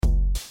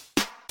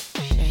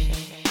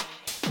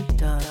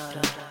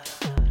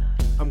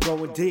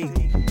going deep.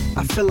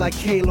 I feel like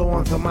Halo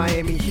on the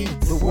Miami Heat.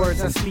 The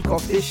words I speak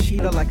off this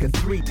sheet are like a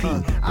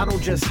 3P. I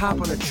don't just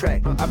hop on a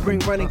track, I bring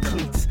running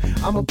cleats.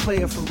 I'm a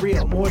player for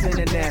real, more than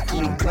an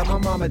athlete. Let my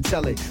mama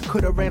tell it,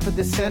 could've ran for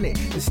the Senate.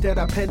 Instead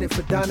I penned it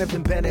for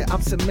Donovan Bennett.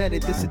 I'm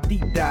cemented, this a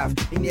deep dive.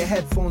 In your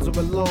headphones or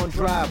a long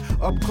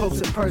drive. Up close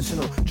and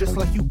personal, just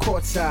like you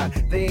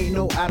courtside. They ain't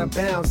no out of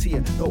bounds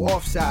here, no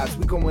offsides.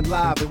 We going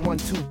live in 1,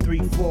 2, 3,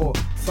 4,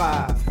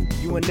 5.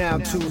 You are now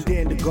tuned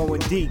in to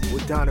Going Deep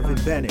with Donovan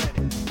Bennett.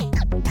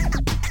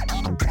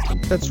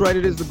 That's right,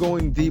 it is the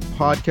Going Deep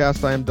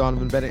podcast. I am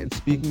Donovan Bennett, and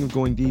speaking of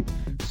going deep,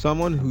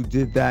 someone who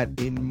did that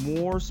in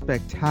more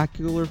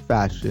spectacular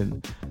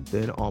fashion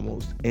than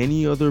almost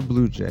any other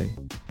Blue Jay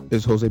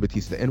is Jose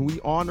Bautista. And we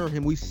honor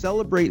him, we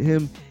celebrate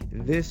him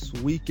this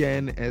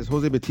weekend as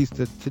Jose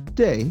Bautista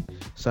today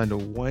signed a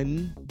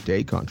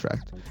one-day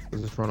contract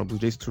with the Toronto Blue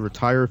Jays to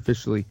retire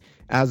officially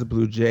as a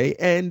Blue Jay.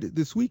 And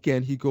this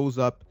weekend, he goes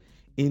up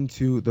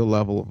into the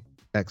level of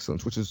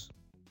excellence, which is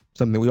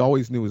something we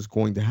always knew was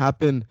going to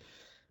happen.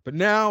 But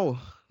now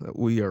that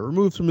we are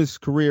removed from his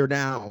career,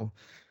 now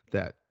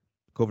that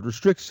COVID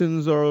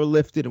restrictions are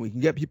lifted and we can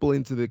get people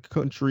into the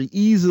country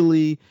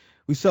easily,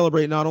 we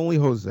celebrate not only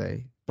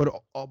Jose,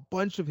 but a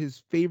bunch of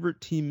his favorite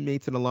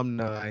teammates and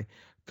alumni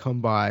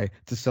come by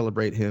to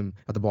celebrate him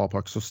at the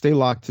ballpark. So stay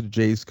locked to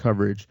Jays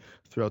coverage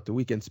throughout the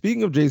weekend.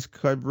 Speaking of Jays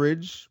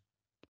coverage,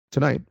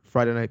 tonight,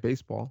 Friday Night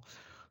Baseball,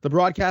 the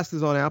broadcast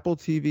is on Apple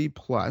TV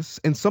Plus,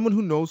 and someone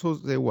who knows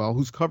Jose well,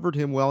 who's covered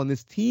him well, and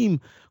this team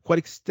quite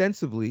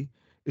extensively,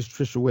 is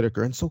Tricia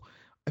Whitaker. And so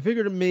I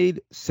figured it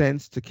made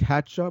sense to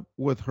catch up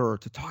with her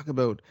to talk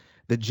about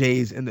the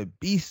Jays and the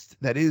beast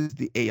that is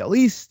the AL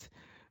East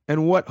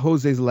and what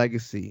Jose's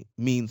legacy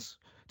means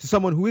to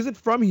someone who isn't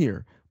from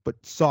here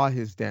but saw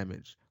his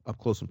damage up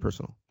close and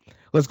personal.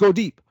 Let's go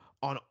deep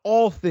on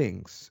all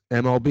things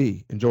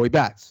MLB and Joey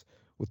Bats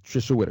with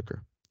Tricia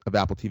Whitaker of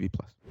Apple TV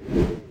Plus.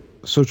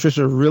 So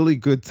Tricia, really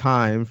good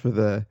time for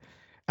the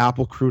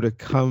Apple crew to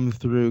come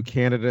through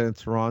Canada and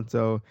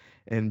Toronto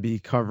and be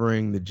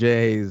covering the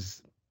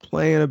Jays,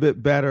 playing a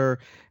bit better.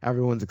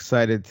 Everyone's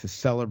excited to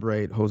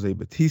celebrate Jose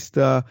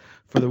Bautista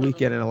for the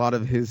weekend, and a lot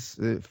of his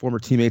former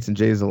teammates and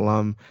Jays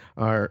alum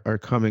are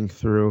coming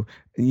through.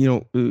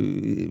 You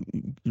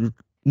know, you're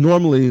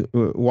normally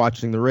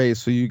watching the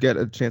Rays, so you get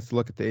a chance to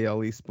look at the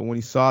AL East. But when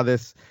you saw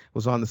this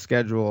was on the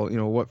schedule, you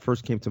know, what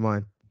first came to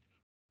mind?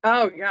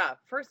 Oh, yeah.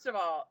 First of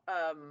all,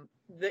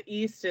 the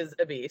East is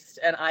a beast,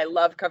 and I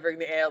love covering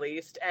the AL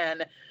East.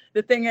 And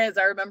the thing is,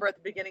 I remember at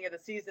the beginning of the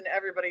season,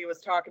 everybody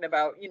was talking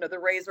about, you know, the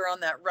Rays are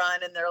on that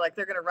run, and they're like,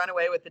 they're going to run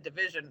away with the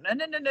division.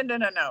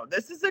 No.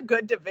 This is a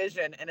good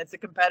division, and it's a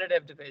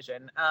competitive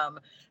division.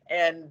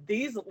 And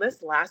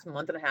this last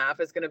month and a half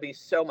is going to be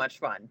so much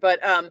fun. But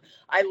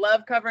I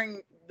love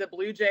covering the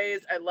Blue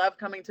Jays. I love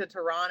coming to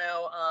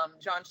Toronto.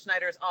 John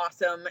Schneider's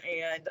awesome.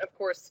 And, of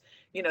course,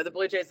 you know, the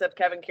Blue Jays have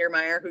Kevin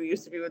Kiermaier, who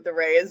used to be with the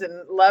Rays,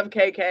 and love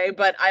KK.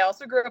 But I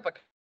also grew up a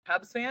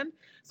Cubs fan.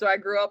 So I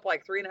grew up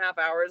like 3.5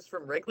 hours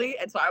from Wrigley.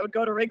 And so I would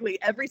go to Wrigley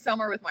every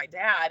summer with my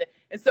dad.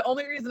 It's the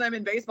only reason I'm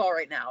in baseball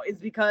right now is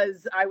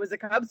because I was a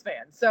Cubs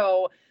fan.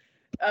 So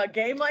a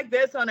game like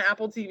this on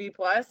Apple TV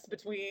Plus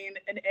between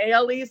an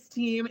AL East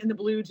team in the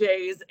Blue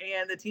Jays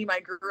and the team I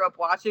grew up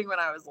watching when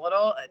I was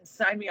little,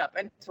 sign me up.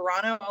 And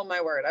Toronto, oh my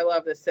word, I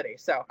love this city.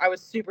 So I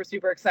was super,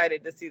 super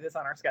excited to see this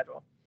on our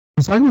schedule. I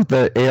was talking about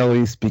the AL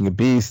East being a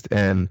beast,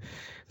 and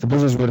the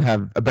Blue Jays would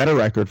have a better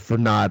record for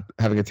not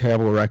having a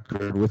terrible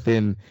record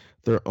within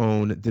their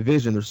own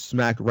division. They're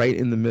smack right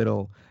in the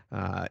middle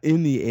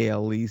in the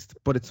AL East.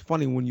 But it's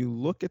funny, when you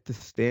look at the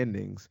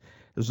standings,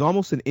 there's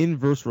almost an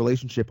inverse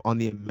relationship on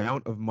the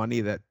amount of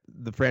money that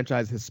the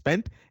franchise has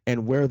spent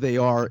and where they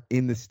are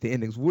in the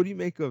standings. What do you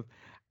make of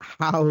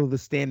how the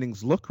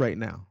standings look right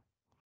now?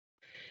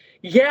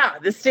 Yeah,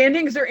 the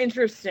standings are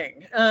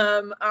interesting.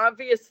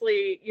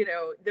 Obviously, you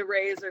know, the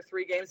Rays are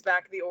 3 games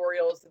back of the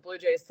Orioles, the Blue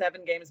Jays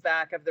 7 games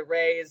back of the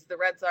Rays. The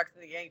Red Sox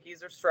and the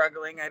Yankees are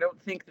struggling. I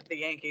don't think that the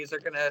Yankees are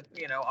going to,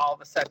 you know, all of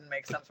a sudden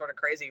make some sort of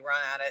crazy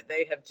run at it.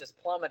 They have just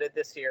plummeted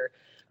this year.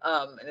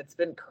 And it's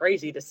been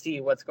crazy to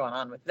see what's going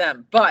on with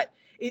them. But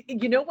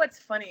you know what's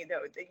funny,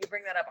 though, that you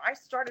bring that up? I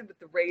started with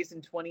the Rays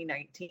in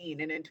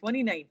 2019, and in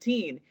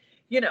 2019,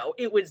 you know,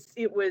 it was,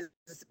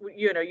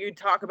 you know, you'd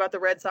talk about the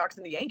Red Sox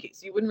and the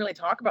Yankees. You wouldn't really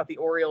talk about the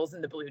Orioles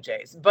and the Blue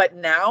Jays. But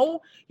now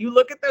you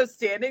look at those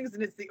standings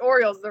and it's the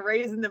Orioles, the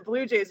Rays, and the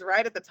Blue Jays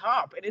right at the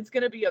top. And it's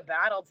going to be a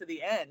battle to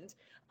the end.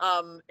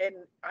 And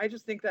I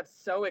just think that's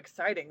so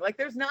exciting. Like,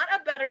 there's not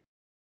a better,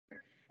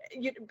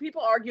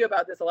 people argue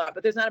about this a lot,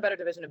 but there's not a better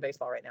division in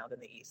baseball right now than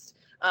the East.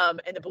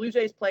 And the Blue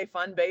Jays play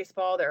fun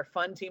baseball. They're a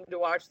fun team to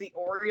watch. The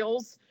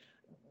Orioles,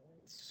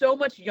 so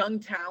much young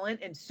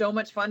talent and so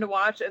much fun to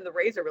watch, and the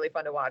Rays are really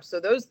fun to watch. So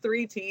those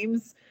 3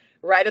 teams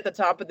right at the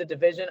top of the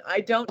division, I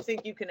don't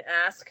think you can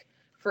ask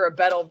for a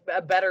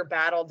better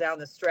battle down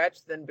the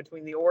stretch than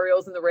between the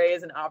Orioles and the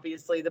Rays, and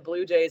obviously the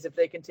Blue Jays. If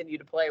they continue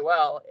to play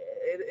well,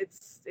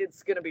 it's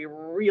going to be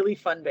really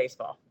fun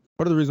baseball.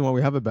 Part of the reason why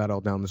we have a battle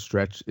down the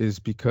stretch is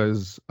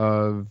because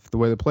of the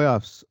way the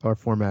playoffs are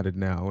formatted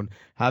now, and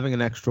having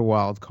an extra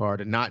wild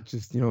card, and not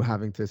just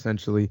having to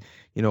essentially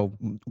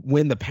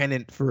win the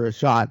pennant for a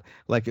shot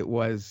like it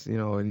was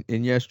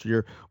in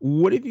yesteryear.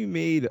 What have you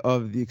made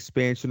of the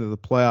expansion of the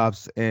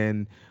playoffs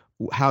and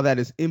how that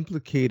has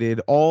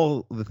implicated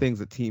all the things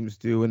that teams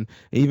do, and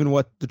even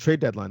what the trade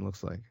deadline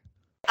looks like?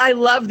 I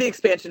love the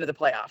expansion of the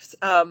playoffs.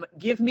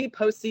 Give me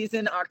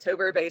postseason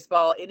October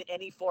baseball in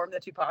any form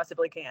that you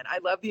possibly can. I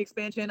love the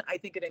expansion. I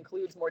think it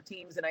includes more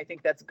teams, and I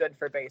think that's good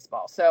for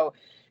baseball. So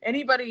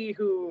anybody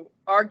who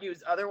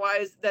argues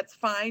otherwise, that's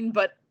fine.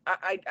 But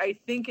I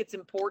think it's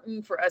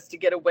important for us to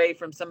get away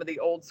from some of the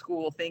old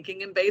school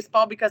thinking in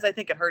baseball, because I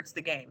think it hurts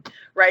the game,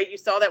 right? You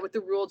saw that with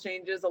the rule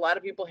changes. A lot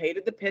of people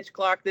hated the pitch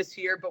clock this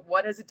year, but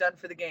what has it done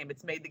for the game?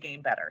 It's made the game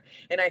better.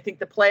 And I think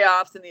the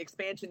playoffs and the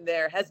expansion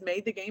there has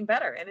made the game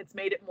better, and it's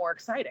made it more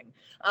exciting.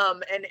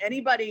 And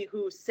anybody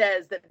who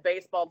says that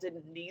baseball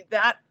didn't need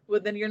that,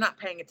 well, then you're not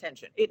paying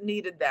attention. It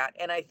needed that.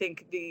 And I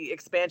think the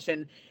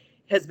expansion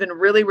has been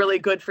really, really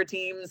good for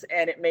teams,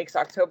 and it makes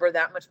October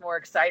that much more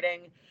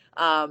exciting.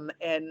 And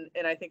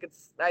I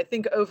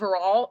think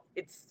overall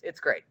it's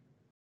great.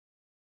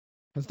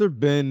 Has there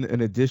been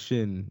an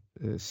addition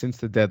since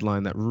the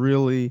deadline that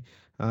really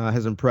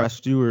has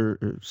impressed you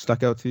or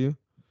stuck out to you?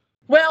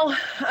 Well,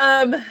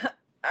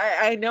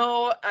 I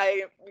know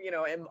I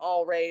am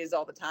all Rays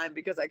all the time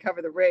because I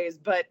cover the Rays,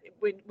 but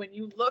when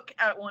you look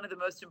at one of the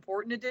most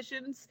important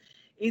additions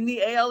in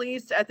the AL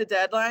East at the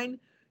deadline,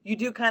 you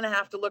do kind of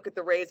have to look at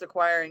the Rays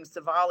acquiring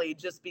Savali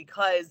just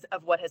because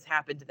of what has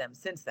happened to them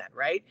since then,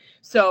 right?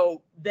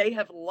 So they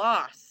have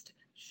lost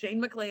Shane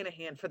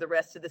McClanahan for the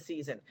rest of the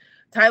season.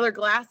 Tyler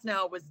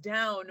Glasnow was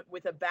down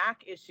with a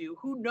back issue.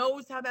 Who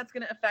knows how that's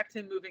going to affect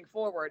him moving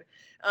forward?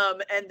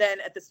 And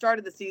then at the start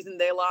of the season,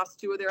 they lost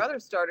two of their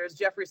other starters,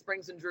 Jeffrey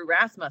Springs and Drew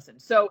Rasmussen.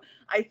 So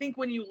I think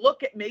when you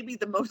look at maybe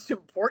the most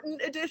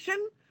important addition,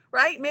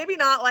 right? Maybe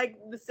not like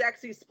the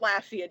sexy,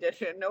 splashy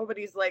edition.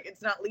 Nobody's like,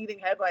 it's not leading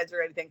headlines or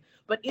anything.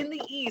 But in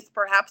the East,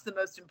 perhaps the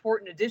most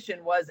important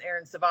addition was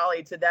Aaron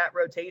Savali to that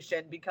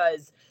rotation,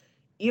 because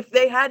if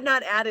they had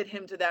not added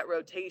him to that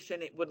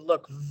rotation, it would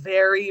look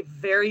very,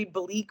 very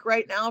bleak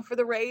right now for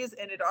the Rays.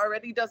 And it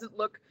already doesn't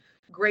look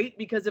great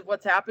because of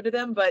what's happened to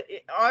them. But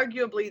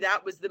arguably,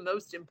 that was the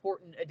most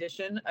important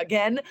addition.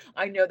 Again,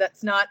 I know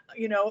that's not,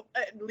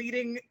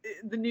 leading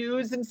the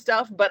news and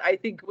stuff. But I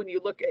think when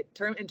you look at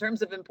in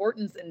terms of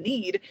importance and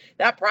need,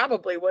 that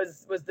probably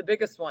was the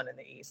biggest one in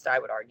the East, I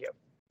would argue.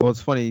 Well,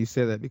 it's funny you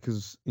say that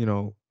because,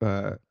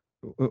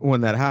 when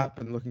that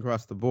happened, looking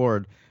across the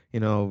board,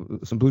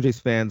 some Blue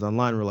Jays fans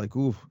online were like,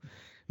 ooh,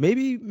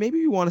 maybe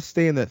we want to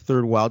stay in that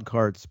third wild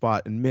card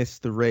spot and miss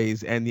the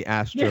Rays and the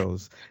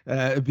Astros,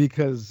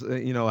 because,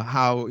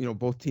 how,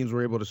 both teams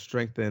were able to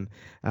strengthen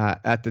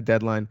at the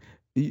deadline.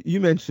 You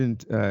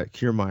mentioned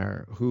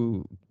Kiermaier,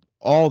 who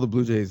all the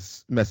Blue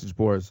Jays message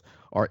boards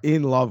are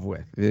in love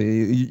with.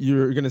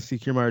 You're going to see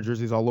Kiermaier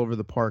jerseys all over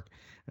the park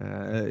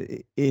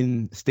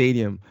in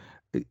stadium.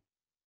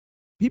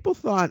 People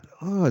thought,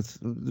 oh, it's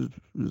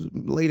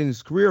late in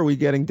his career, are we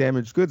getting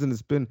damaged goods? And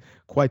it's been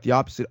quite the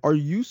opposite. Are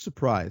you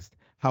surprised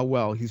how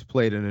well he's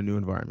played in a new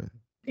environment?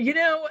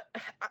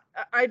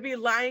 I'd be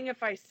lying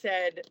if I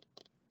said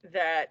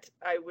that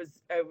I'm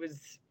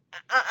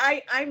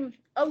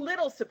a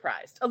little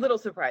surprised.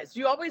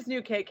 You always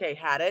knew KK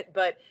had it,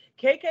 but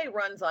KK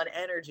runs on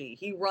energy.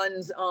 He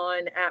runs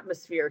on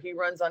atmosphere. He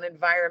runs on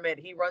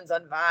environment. He runs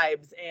on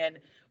vibes. And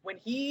when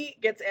he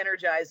gets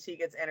energized, he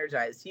gets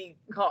energized.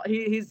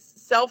 He's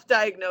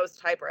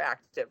self-diagnosed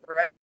hyperactive,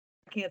 right?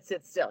 Can't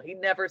sit still. He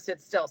never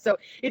sits still. So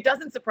it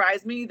doesn't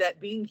surprise me that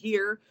being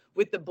here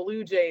with the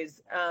Blue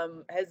Jays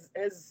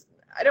has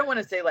I don't want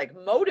to say like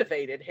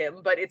motivated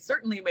him, but it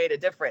certainly made a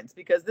difference,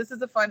 because this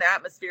is a fun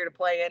atmosphere to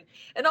play in.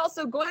 And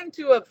also going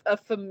to a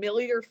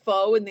familiar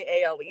foe in the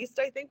AL East,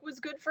 I think was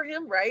good for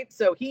him, right?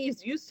 So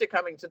he's used to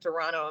coming to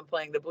Toronto and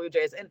playing the Blue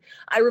Jays. And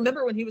I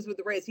remember when he was with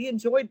the Rays, he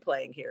enjoyed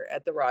playing here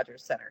at the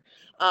Rogers Center.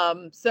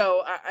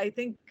 So I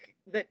think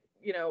that,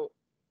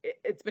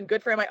 it's been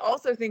good for him. I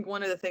also think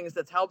one of the things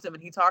that's helped him,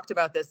 and he talked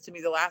about this to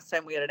me the last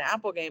time we had an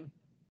Apple game,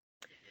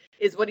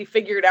 is what he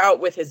figured out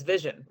with his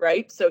vision,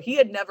 right? So he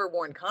had never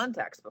worn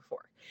contacts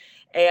before.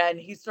 And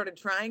he started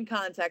trying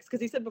contacts because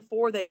he said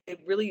before they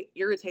really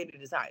irritated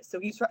his eyes. So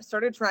he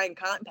started trying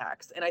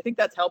contacts. And I think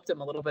that's helped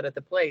him a little bit at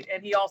the plate.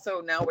 And he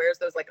also now wears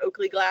those like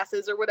Oakley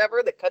glasses or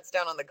whatever that cuts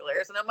down on the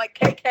glares. And I'm like,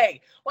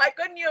 KK, why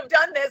couldn't you have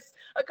done this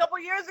a couple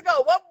years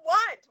ago? What?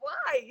 Why?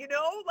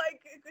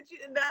 Could you?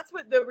 And that's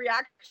what the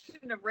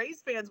reaction of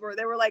Rays fans were.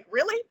 They were like,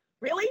 really?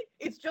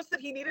 It's just that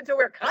he needed to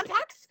wear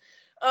contacts?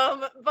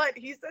 But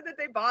he said that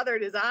they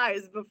bothered his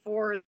eyes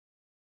before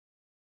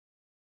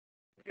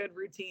good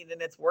routine,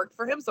 and it's worked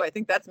for him. So I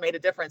think that's made a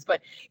difference.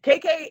 But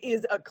KK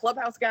is a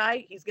clubhouse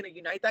guy. He's going to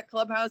unite that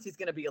clubhouse. He's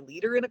going to be a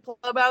leader in a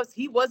clubhouse.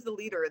 He was the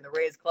leader in the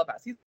Rays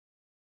clubhouse. He's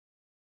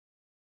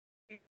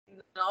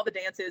and all the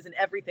dances and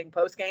everything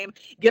post game,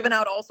 giving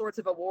out all sorts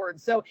of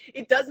awards. So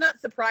it does not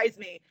surprise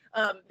me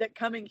that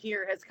coming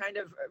here has kind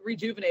of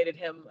rejuvenated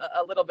him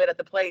a little bit at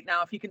the plate.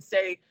 Now, if he can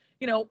stay,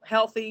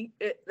 healthy,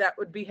 that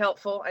would be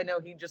helpful. I know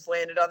he just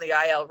landed on the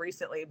IL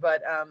recently,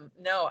 but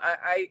no,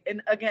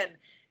 and again,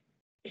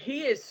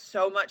 he is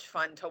so much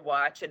fun to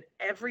watch. And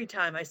every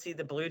time I see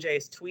the Blue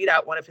Jays tweet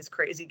out one of his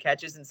crazy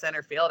catches in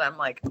center field, I'm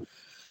like,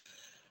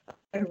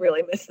 I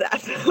really miss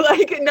that.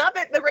 Not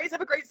that the Rays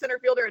have a great center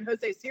fielder in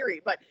Jose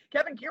Siri, but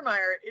Kevin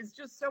Kiermaier is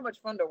just so much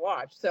fun to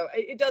watch. So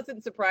it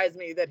doesn't surprise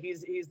me that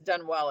he's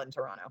done well in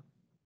Toronto.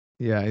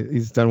 Yeah,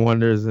 he's done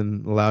wonders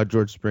and allowed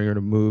George Springer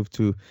to move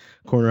to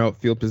corner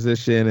outfield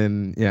position.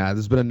 And yeah,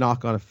 there's been a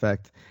knock-on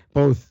effect,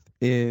 both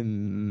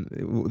in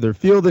their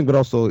fielding, but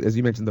also, as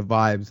you mentioned, the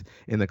vibes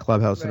in the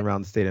clubhouse and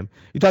around the stadium.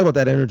 You talk about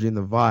that energy and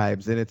the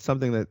vibes, and it's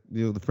something that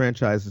the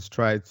franchise has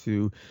tried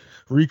to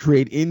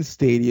recreate in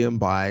stadium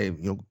by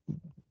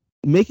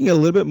making it a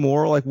little bit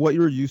more like what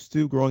you were used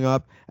to growing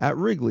up at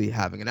Wrigley,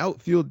 having an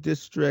outfield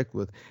district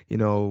with,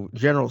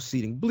 general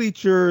seating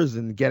bleachers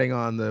and getting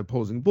on the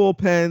opposing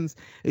bullpens.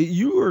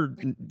 You were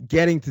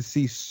getting to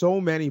see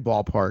so many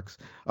ballparks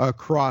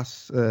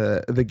across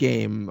the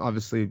game,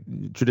 obviously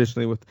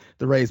traditionally with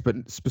the Rays, but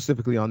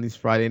specifically on these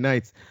Friday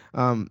nights.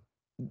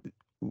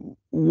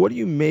 What do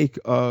you make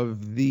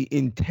of the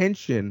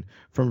intention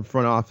from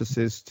front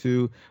offices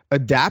to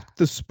adapt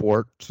the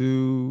sport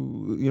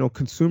to,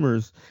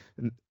 consumers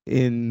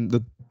in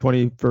the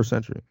 21st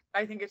century?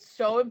 I think it's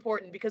so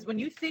important because when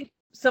you think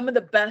some of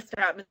the best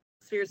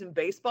atmospheres in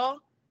baseball,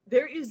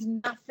 there is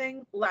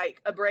nothing like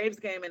a Braves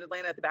game in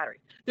Atlanta at the Battery.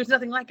 There's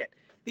nothing like it.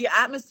 The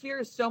atmosphere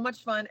is so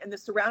much fun and the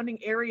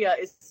surrounding area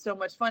is so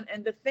much fun.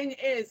 And the thing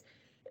is,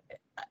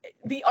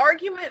 the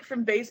argument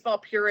from baseball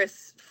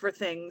purists for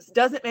things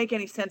doesn't make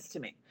any sense to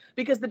me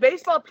because the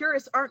baseball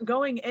purists aren't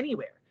going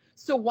anywhere.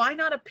 So why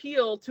not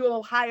appeal to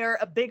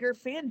a bigger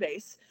fan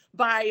base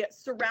by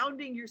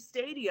surrounding your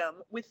stadium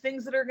with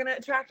things that are going to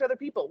attract other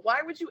people?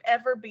 Why would you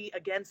ever be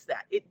against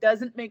that? It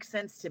doesn't make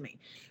sense to me.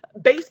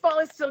 Baseball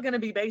is still going to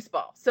be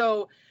baseball.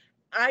 So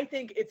I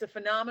think it's a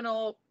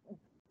phenomenal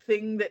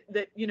thing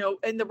that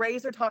and the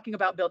Rays are talking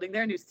about building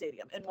their new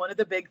stadium. And one of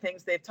the big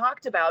things they've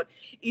talked about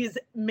is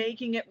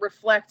making it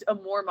reflect a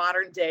more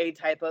modern day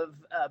type of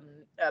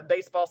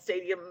baseball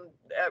stadium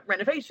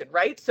renovation,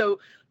 right? So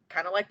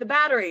kind of like the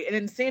Battery. And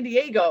in San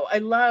Diego, I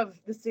love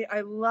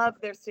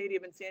their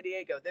stadium in San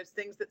Diego. There's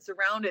things that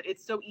surround it.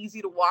 It's so easy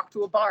to walk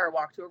to a bar,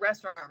 walk to a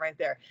restaurant right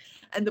there.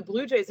 And the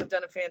Blue Jays have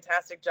done a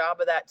fantastic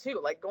job of that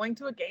too. Like going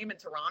to a game in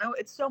Toronto,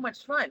 it's so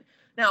much fun.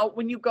 Now,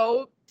 when you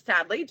go,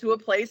 sadly, to a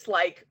place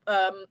like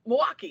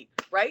Milwaukee,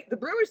 right? The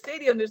Brewers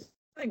Stadium, there's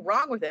nothing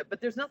wrong with it, but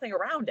there's nothing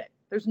around it.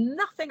 There's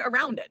nothing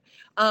around it.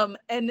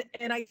 And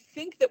I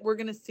think that we're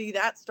going to see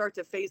that start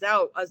to phase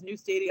out as new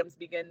stadiums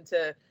begin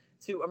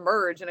to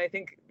emerge. And I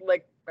think,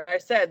 like I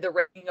said, they're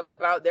raving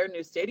about their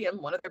new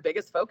stadium. One of their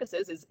biggest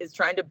focuses is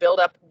trying to build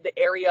up the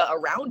area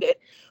around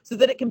it so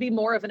that it can be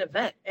more of an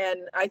event.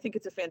 And I think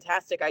it's a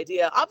fantastic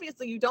idea.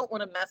 Obviously, you don't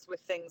want to mess with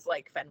things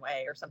like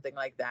Fenway or something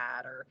like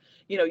that, or,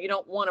 you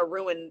don't want to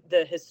ruin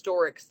the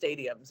historic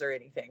stadiums or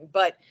anything.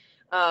 But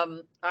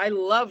I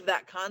love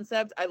that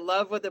concept. I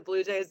love what the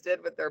Blue Jays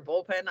did with their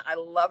bullpen. I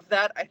love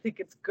that. I think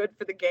it's good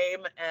for the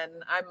game, and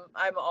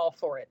I'm all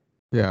for it.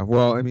 Yeah,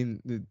 well, I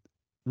mean,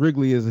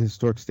 Wrigley is a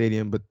historic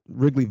stadium, but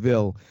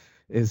Wrigleyville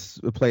is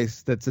a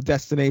place that's a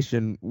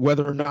destination,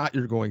 whether or not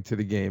you're going to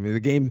the game. The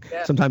game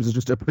sometimes is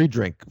just a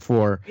pre-drink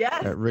for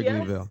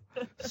Wrigleyville.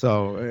 Yes.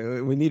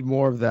 So we need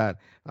more of that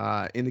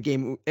in the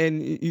game.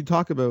 And you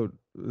talk about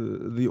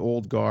the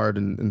old guard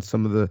and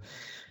some of the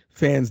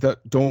fans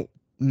that don't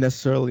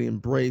necessarily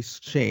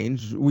embrace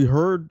change. We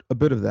heard a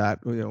bit of that,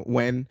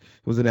 when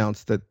it was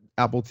announced that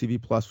Apple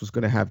TV Plus was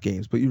going to have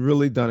games, but you've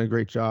really done a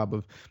great job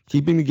of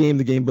keeping the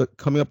game, but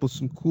coming up with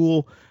some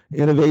cool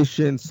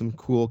innovations, some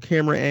cool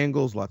camera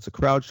angles, lots of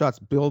crowd shots,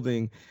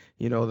 building,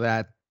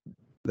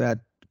 that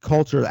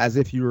culture as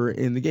if you were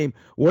in the game.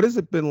 What has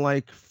it been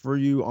like for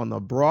you on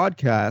the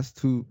broadcast,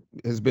 who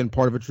has been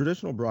part of a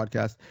traditional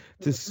broadcast,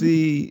 to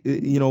see,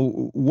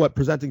 what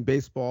presenting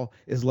baseball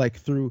is like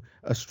through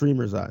a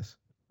streamer's eyes?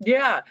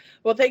 Yeah.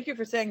 Well, thank you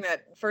for saying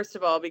that, first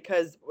of all,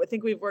 because I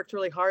think we've worked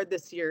really hard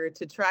this year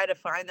to try to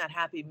find that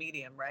happy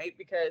medium, right?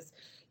 Because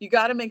you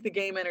got to make the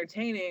game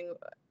entertaining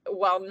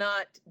while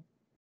not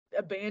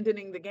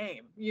abandoning the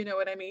game. You know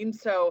what I mean?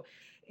 So,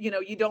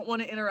 you don't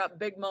want to interrupt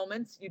big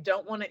moments. You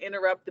don't want to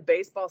interrupt the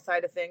baseball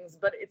side of things,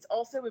 but it's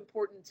also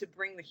important to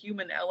bring the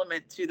human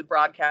element to the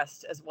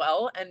broadcast as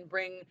well and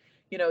bring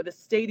the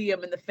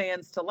stadium and the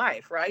fans to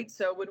life, right?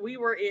 So when we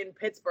were in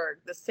Pittsburgh,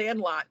 the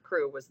Sandlot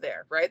crew was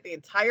there, right? The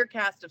entire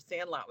cast of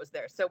Sandlot was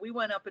there. So we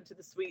went up into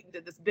the suite and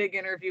did this big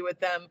interview with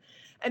them.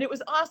 And it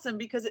was awesome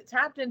because it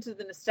tapped into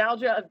the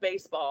nostalgia of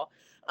baseball.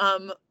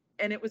 And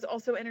it was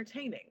also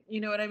entertaining,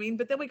 you know what I mean?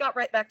 But then we got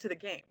right back to the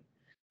game.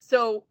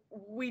 So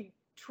we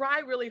try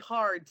really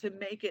hard to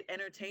make it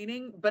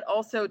entertaining, but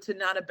also to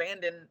not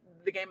abandon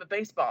the game of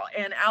baseball.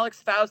 And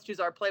Alex Faust, who's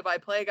our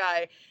play-by-play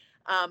guy,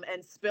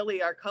 and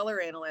Spilly, our color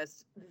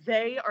analyst,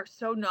 they are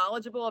so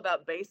knowledgeable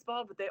about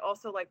baseball, but they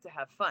also like to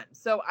have fun.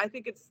 So I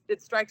think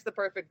it strikes the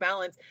perfect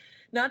balance.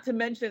 Not to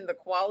mention the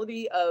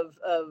quality of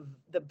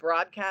the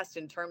broadcast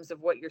in terms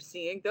of what you're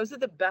seeing. Those are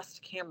the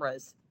best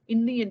cameras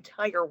in the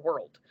entire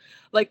world.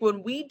 Like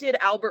when we did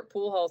Albert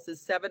Pujols'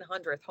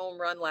 700th home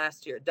run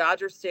last year,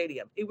 Dodger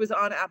Stadium, it was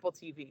on Apple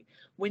TV.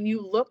 When you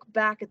look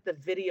back at the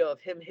video of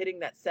him hitting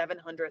that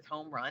 700th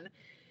home run,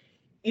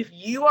 if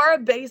you are a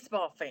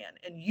baseball fan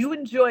and you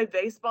enjoy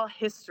baseball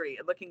history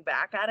and looking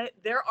back at it,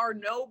 there are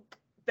no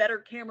better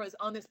cameras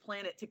on this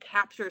planet to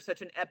capture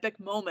such an epic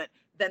moment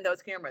than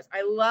those cameras.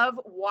 I love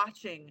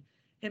watching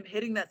him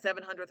hitting that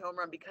 700th home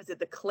run because of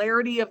the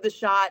clarity of the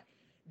shot,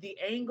 the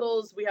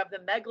angles. We have the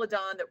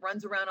Megalodon that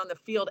runs around on the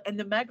field, and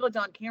the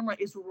Megalodon camera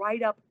is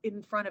right up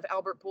in front of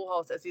Albert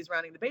Pujols as he's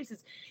rounding the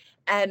bases.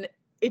 And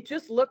it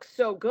just looks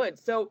so good.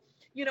 So,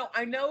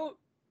 I know,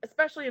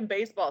 especially in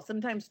baseball,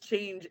 sometimes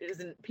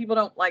people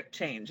don't like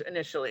change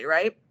initially,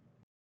 right?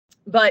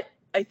 But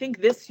I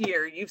think this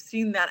year you've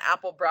seen that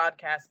Apple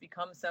broadcast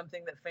become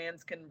something that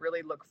fans can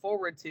really look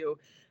forward to.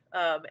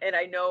 And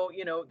I know,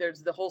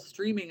 there's the whole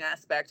streaming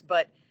aspect,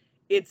 but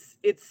it's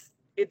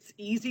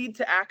easy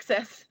to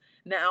access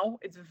now.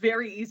 It's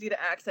very easy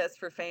to access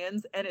for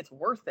fans, and it's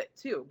worth it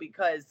too,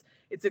 because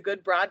it's a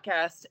good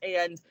broadcast.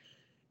 And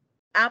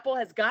Apple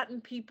has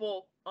gotten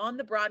people on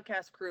the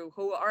broadcast crew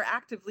who are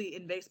actively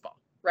in baseball.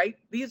 Right?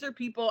 These are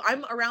people,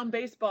 I'm around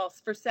baseball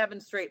for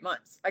 7 straight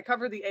months. I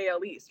cover the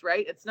AL East,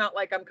 right? It's not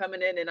like I'm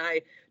coming in and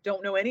I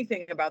don't know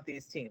anything about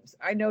these teams.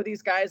 I know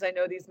these guys, I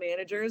know these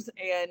managers,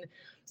 and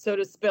so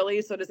does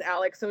Spilly, so does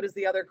Alex, so does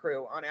the other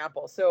crew on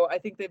Apple. So I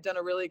think they've done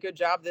a really good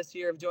job this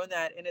year of doing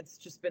that, and it's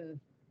just been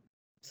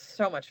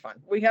so much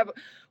fun. We have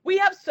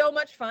so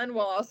much fun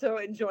while also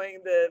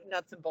enjoying the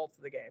nuts and bolts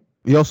of the game.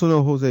 You also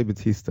know Jose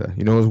Batista.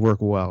 You know his work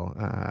well.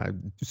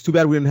 It's too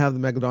bad we didn't have the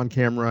Megalodon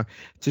camera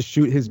to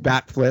shoot his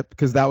bat flip,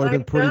 because that would have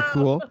been pretty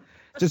cool.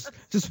 Just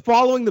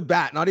following the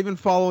bat, not even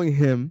following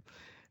him.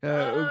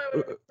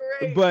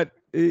 But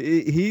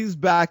he's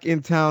back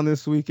in town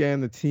this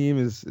weekend. The team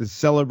is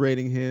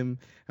celebrating him.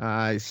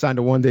 He signed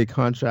a 1-day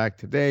contract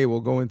today. We'll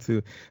go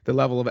into the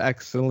level of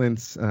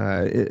excellence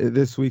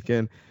this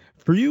weekend.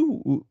 For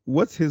you,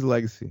 what's his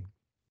legacy?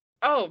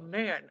 Oh,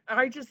 man.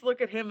 I just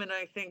look at him and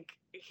I think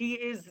he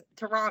is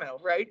Toronto,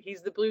 right?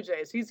 He's the Blue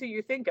Jays. He's who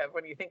you think of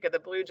when you think of the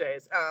Blue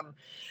Jays.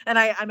 And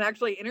I'm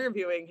actually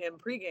interviewing him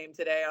pregame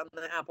today on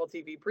the Apple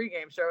TV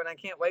pregame show, and I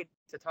can't wait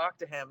to talk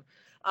to him.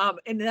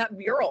 And that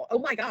mural, oh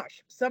my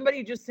gosh,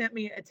 somebody just sent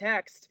me a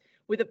text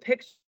with a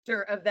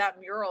picture of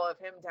that mural of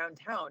him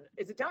downtown.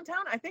 Is it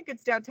downtown? I think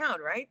it's downtown,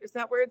 right? Is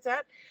that where it's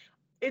at?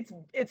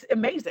 It's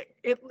amazing.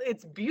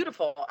 It's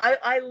beautiful.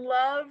 I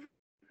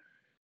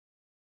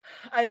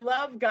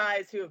love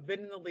guys who have been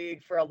in the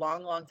league for a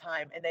long, long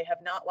time, and they have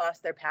not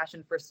lost their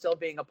passion for still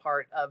being a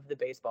part of the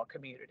baseball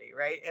community,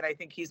 right? And I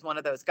think he's one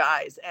of those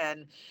guys.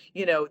 And,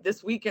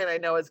 this weekend I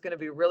know is going to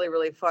be really,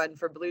 really fun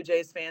for Blue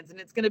Jays fans, and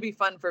it's going to be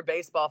fun for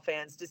baseball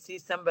fans to see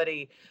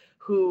somebody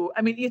who,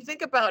 you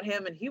think about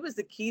him, and he was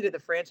the key to the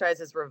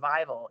franchise's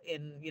revival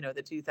in,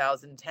 the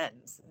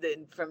 2010s.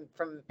 Then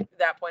from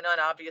that point on,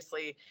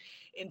 obviously,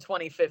 in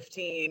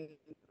 2015,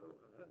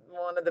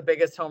 one of the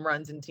biggest home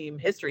runs in team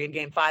history in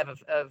Game 5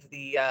 of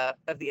the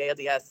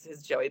ALDS,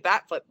 his Joey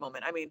bat flip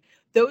moment.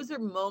 Those are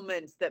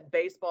moments that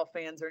baseball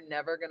fans are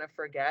never going to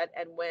forget.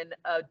 And when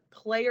a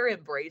player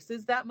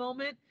embraces that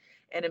moment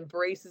and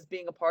embraces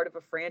being a part of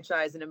a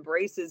franchise and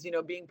embraces,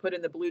 being put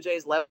in the Blue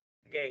Jays level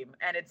game,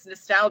 and it's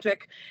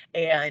nostalgic,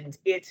 and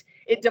it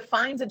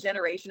defines a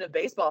generation of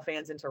baseball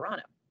fans in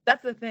Toronto.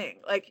 That's the thing.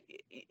 Like,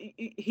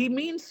 he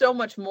means so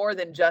much more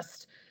than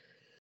just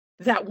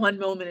that one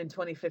moment in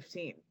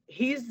 2015.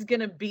 He's going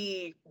to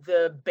be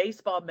the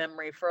baseball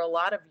memory for a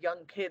lot of young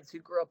kids who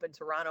grew up in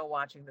Toronto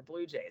watching the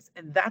Blue Jays.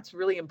 And that's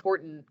really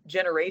important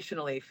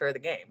generationally for the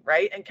game,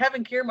 right? And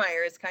Kevin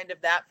Kiermaier is kind of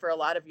that for a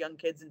lot of young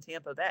kids in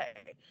Tampa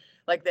Bay.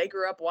 Like, they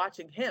grew up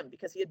watching him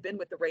because he had been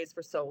with the Rays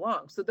for so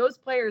long. So those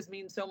players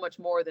mean so much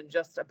more than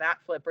just a bat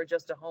flip or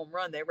just a home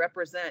run. They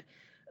represent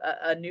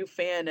a new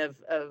fan of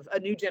a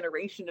new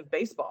generation of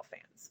baseball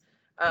fans.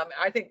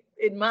 I think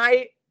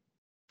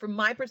from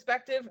my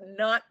perspective,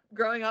 not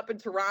growing up in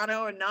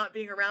Toronto and not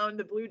being around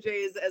the Blue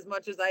Jays as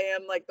much as I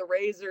am like the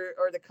Rays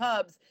or the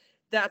Cubs,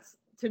 that's,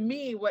 to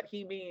me, what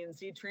he means.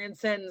 He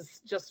transcends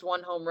just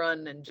one home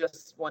run and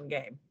just one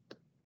game.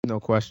 No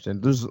question.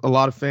 There's a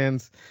lot of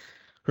fans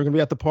who are going to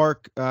be at the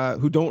park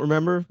who don't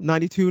remember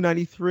 92,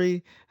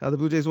 93, the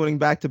Blue Jays winning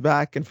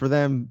back-to-back. And for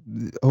them,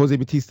 Jose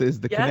Batista is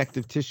the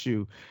connective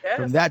tissue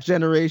from that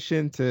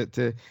generation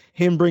to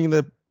him bringing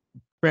the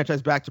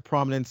franchise back to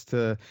prominence,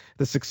 to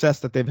the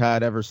success that they've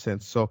had ever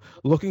since. So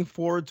looking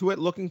forward to it,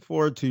 looking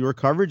forward to your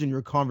coverage and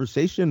your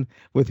conversation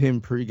with him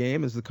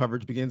pregame as the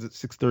coverage begins at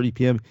 6:30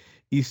 p.m.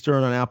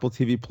 Eastern on Apple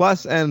TV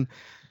Plus, and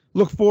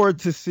look forward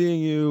to seeing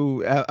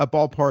you at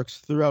ballparks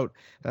throughout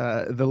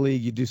the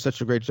league. You do such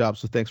a great job.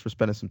 So thanks for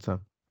spending some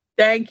time.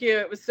 Thank you.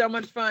 It was so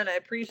much fun. I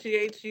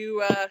appreciate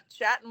you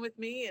chatting with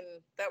me, and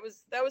that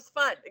was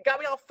fun. It got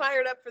me all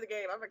fired up for the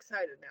game. I'm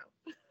excited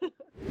now.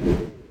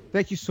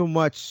 Thank you so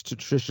much to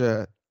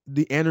Tricia.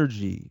 The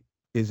energy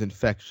is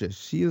infectious.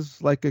 She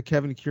is like a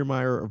Kevin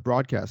Kiermaier of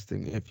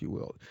broadcasting, if you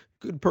will.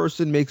 Good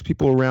person, makes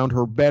people around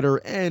her better,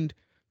 and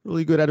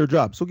really good at her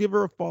job. So give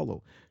her a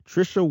follow.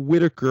 Tricia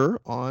Whitaker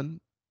on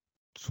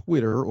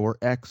Twitter, or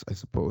X, I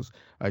suppose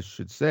I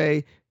should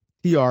say.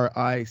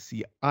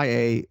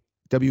 TRICIAWHITAKER.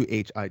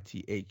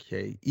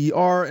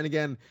 And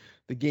again,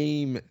 the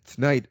game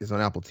tonight is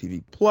on Apple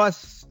TV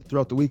Plus.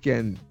 Throughout the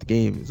weekend, the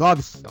game is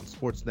obviously on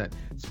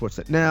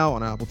Sportsnet Now,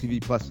 on Apple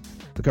TV Plus.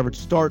 The coverage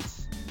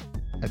starts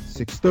at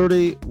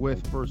 6:30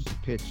 with first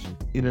pitch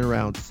in and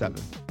around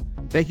 7.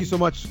 Thank you so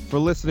much for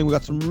listening. We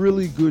got some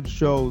really good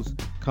shows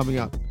coming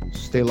up.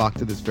 Stay locked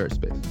to this very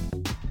space.